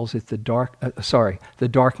Harvey calls it the dark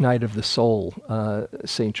night of the soul.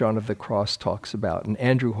 St. John of the Cross talks about, and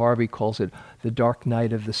Andrew Harvey calls it the dark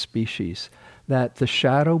night of the species. That the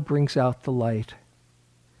shadow brings out the light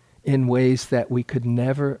in ways that we could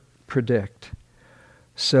never predict.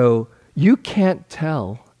 So you can't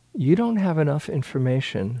tell. You don't have enough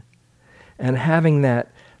information. And having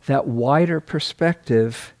that wider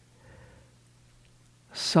perspective,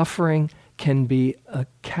 suffering can be a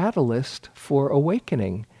catalyst for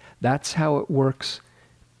awakening. That's how it works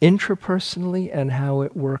intrapersonally and how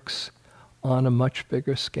it works on a much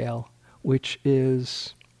bigger scale, which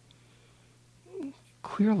is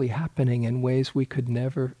clearly happening in ways we could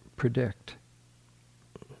never predict.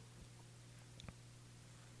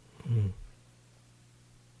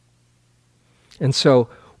 And so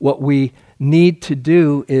what we need to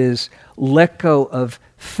do is let go of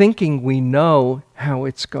thinking we know how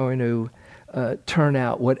it's going to turn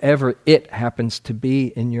out, whatever it happens to be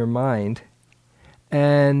in your mind,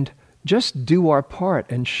 and just do our part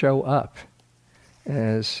and show up.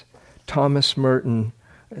 As Thomas Merton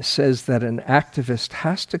says, that an activist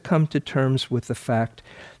has to come to terms with the fact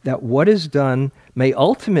that what is done may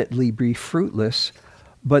ultimately be fruitless,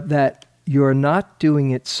 but that you're not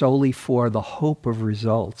doing it solely for the hope of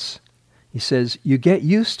results. He says, you get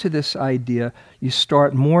used to this idea, you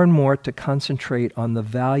start more and more to concentrate on the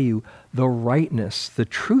value, the rightness, the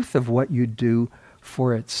truth of what you do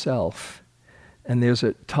for itself. And there's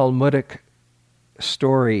a Talmudic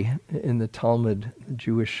story in the Talmud, the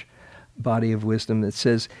Jewish body of wisdom, that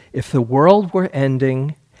says, if the world were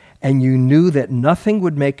ending and you knew that nothing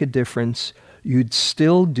would make a difference, you'd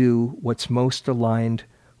still do what's most aligned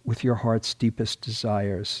with your heart's deepest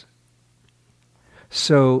desires.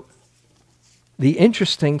 So the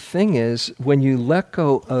interesting thing is, when you let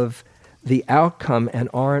go of the outcome and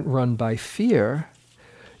aren't run by fear,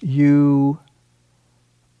 you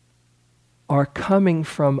are coming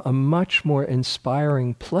from a much more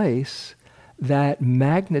inspiring place that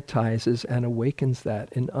magnetizes and awakens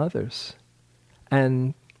that in others.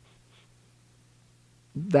 And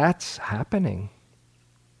that's happening.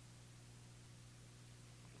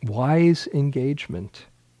 Wise engagement.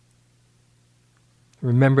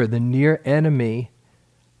 Remember, the near enemy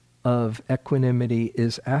of equanimity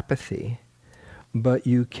is apathy, but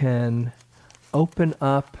you can open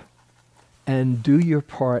up and do your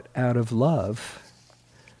part out of love,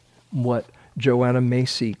 what Joanna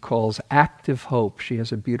Macy calls active hope. She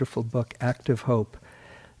has a beautiful book, Active Hope,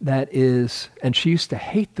 that is, and she used to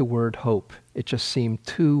hate the word hope. It just seemed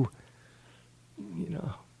too,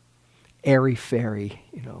 airy-fairy,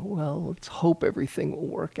 well, let's hope everything will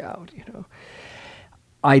work out,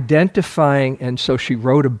 Identifying, and so she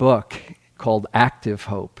wrote a book called Active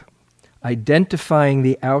Hope, identifying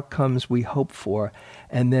the outcomes we hope for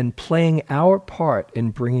and then playing our part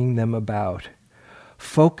in bringing them about.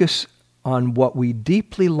 Focus on what we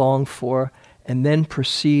deeply long for and then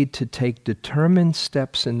proceed to take determined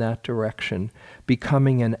steps in that direction,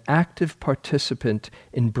 becoming an active participant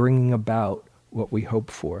in bringing about what we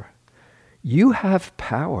hope for. You have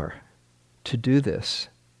power to do this.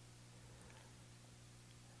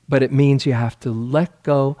 But it means you have to let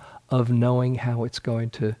go of knowing how it's going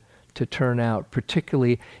to turn out,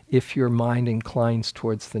 particularly if your mind inclines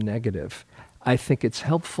towards the negative. I think it's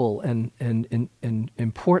helpful and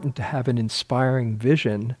important to have an inspiring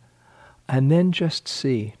vision, and then just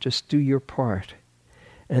see, just do your part.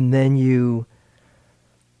 And then you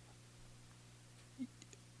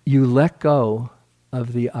let go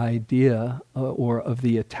of the idea or of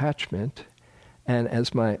the attachment. And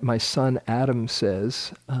as my son Adam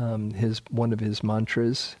says, one of his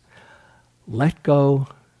mantras, let go,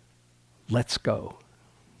 let's go.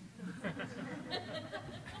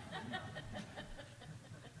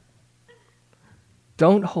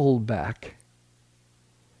 Don't hold back,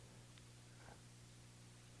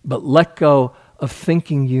 but let go of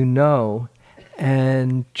thinking you know,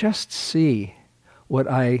 and just see what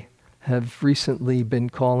I have recently been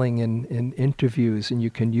calling in interviews, and you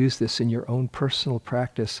can use this in your own personal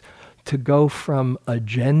practice, to go from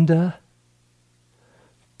agenda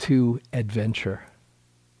to adventure.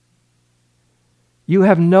 You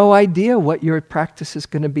have no idea what your practice is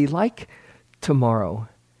going to be like tomorrow.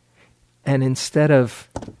 And instead of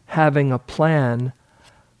having a plan,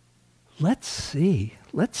 let's see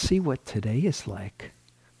what today is like.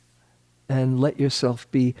 And let yourself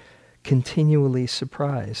be continually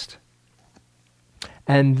surprised.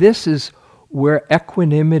 And this is where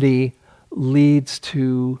equanimity leads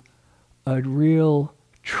to a real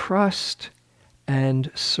trust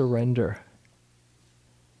and surrender.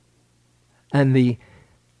 And the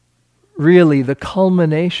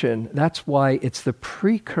culmination, that's why it's the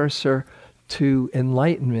precursor to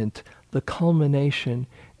enlightenment. The culmination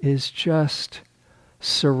is just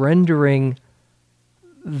surrendering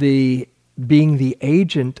being the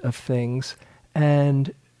agent of things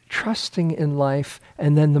and trusting in life,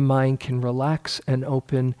 and then the mind can relax and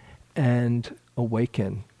open and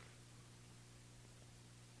awaken.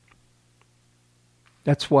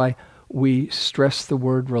 That's why we stress the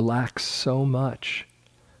word relax so much,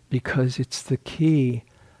 because it's the key.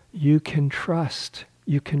 You can trust.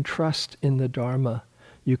 You can trust in the Dharma.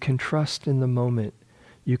 You can trust in the moment.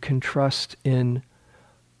 You can trust in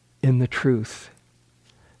the truth.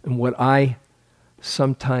 And what I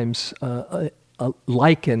sometimes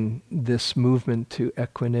liken this movement to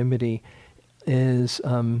equanimity is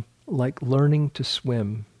like learning to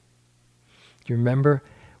swim. Do you remember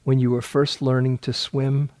when you were first learning to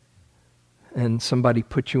swim and somebody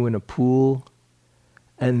put you in a pool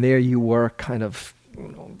and there you were kind of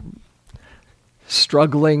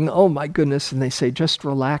struggling, oh my goodness, and they say, just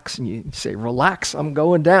relax, and you say, relax, I'm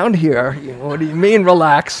going down here. What do you mean,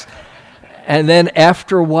 relax? And then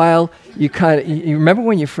after a while, you remember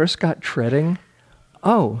when you first got treading?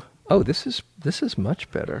 Oh, this is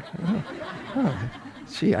much better.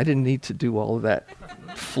 Gee, I didn't need to do all of that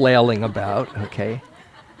flailing about, okay?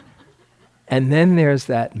 And then there's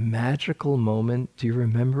that magical moment, do you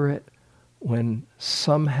remember it? When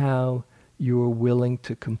somehow you were willing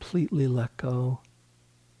to completely let go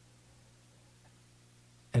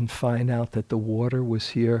and find out that the water was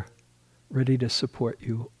here, ready to support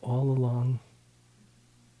you all along.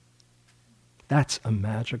 That's a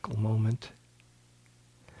magical moment.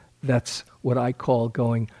 That's what I call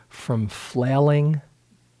going from flailing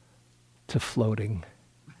to floating.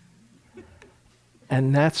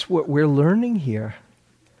 And that's what we're learning here,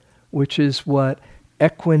 which is what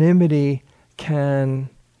equanimity can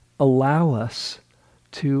allow us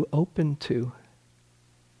to open to.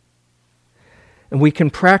 And we can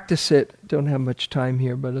practice it, don't have much time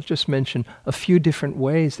here, but I'll just mention a few different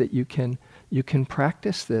ways that you can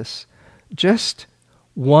practice this. Just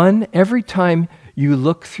one, every time you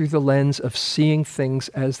look through the lens of seeing things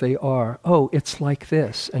as they are, oh, it's like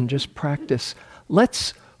this, and just practice.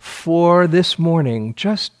 Let's, for this morning,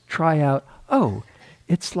 just try out, oh,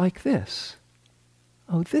 it's like this.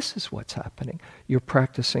 Oh, this is what's happening. You're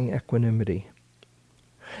practicing equanimity.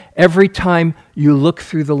 Every time you look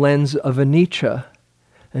through the lens of anicca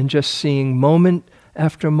and just seeing moment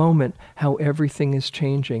after moment how everything is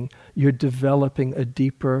changing, you're developing a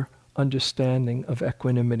deeper understanding of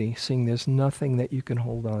equanimity, seeing there's nothing that you can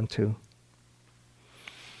hold on to.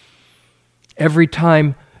 Every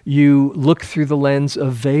time you look through the lens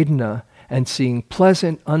of Vedana and seeing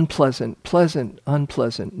pleasant, unpleasant, pleasant,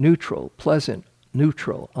 unpleasant, neutral, pleasant,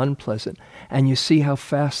 neutral, unpleasant, and you see how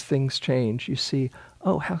fast things change, you see,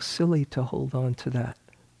 oh, how silly to hold on to that.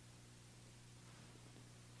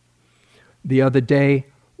 The other day,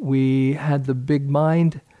 we had the big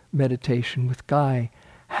mind meditation with Guy,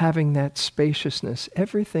 having that spaciousness.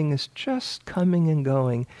 Everything is just coming and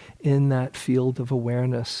going in that field of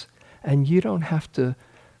awareness, and you don't have to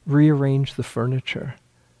rearrange the furniture.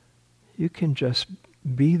 You can just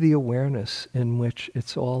be the awareness in which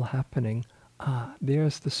it's all happening.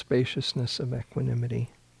 There's the spaciousness of equanimity.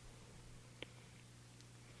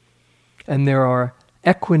 And there are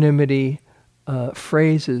equanimity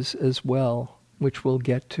phrases as well, which we'll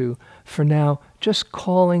get to. For now, just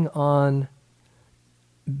calling on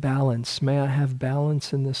balance. May I have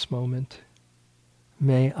balance in this moment?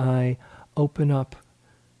 May I open up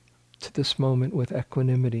to this moment with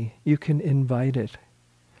equanimity? You can invite it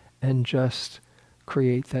and just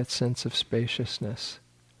create that sense of spaciousness.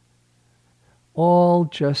 All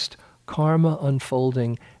just karma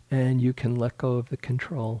unfolding, and you can let go of the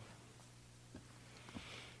control.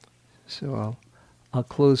 So I'll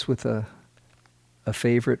close with a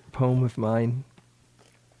favorite poem of mine,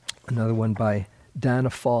 another one by Dana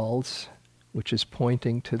Falls, which is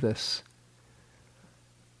pointing to this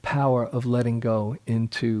power of letting go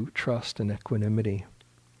into trust and equanimity,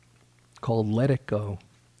 called Let It Go.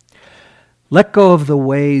 Let go of the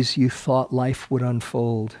ways you thought life would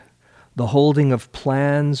unfold, the holding of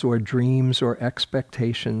plans or dreams or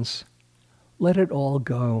expectations. Let it all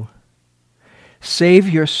go. Save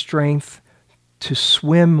your strength to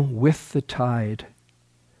swim with the tide.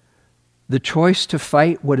 The choice to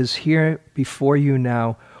fight what is here before you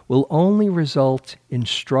now will only result in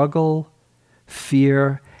struggle,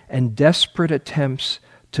 fear, and desperate attempts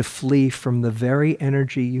to flee from the very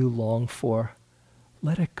energy you long for.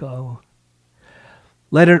 Let it go.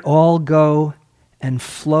 Let it all go and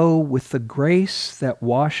flow with the grace that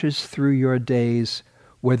washes through your days,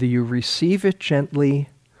 whether you receive it gently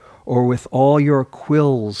or with all your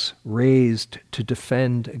quills raised to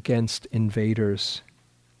defend against invaders.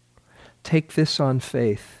 Take this on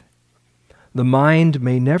faith. The mind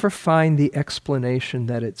may never find the explanation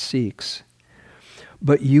that it seeks,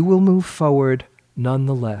 but you will move forward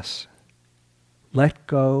nonetheless. Let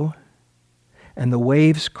go, and the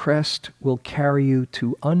wave's crest will carry you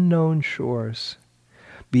to unknown shores,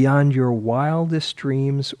 beyond your wildest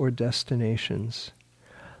dreams or destinations.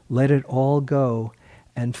 Let it all go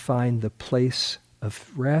and find the place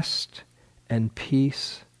of rest and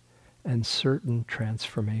peace and certain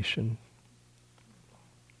transformation.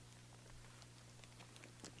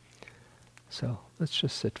 So let's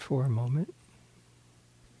just sit for a moment.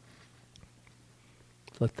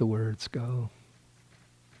 Let the words go.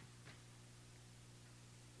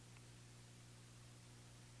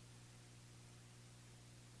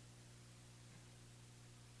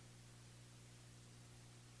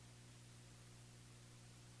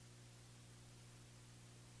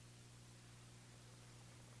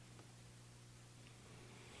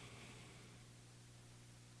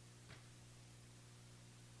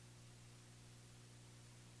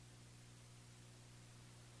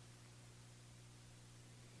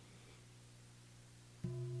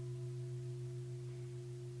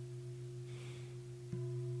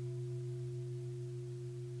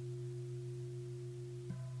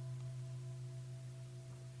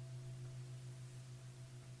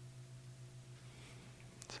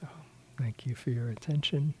 So, thank you for your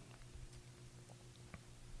attention.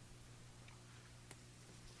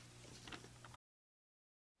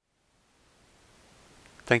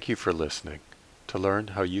 Thank you for listening. To learn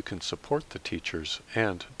how you can support the teachers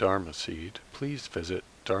and Dharma Seed, please visit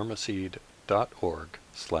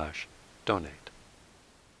dharmaseed.org/donate.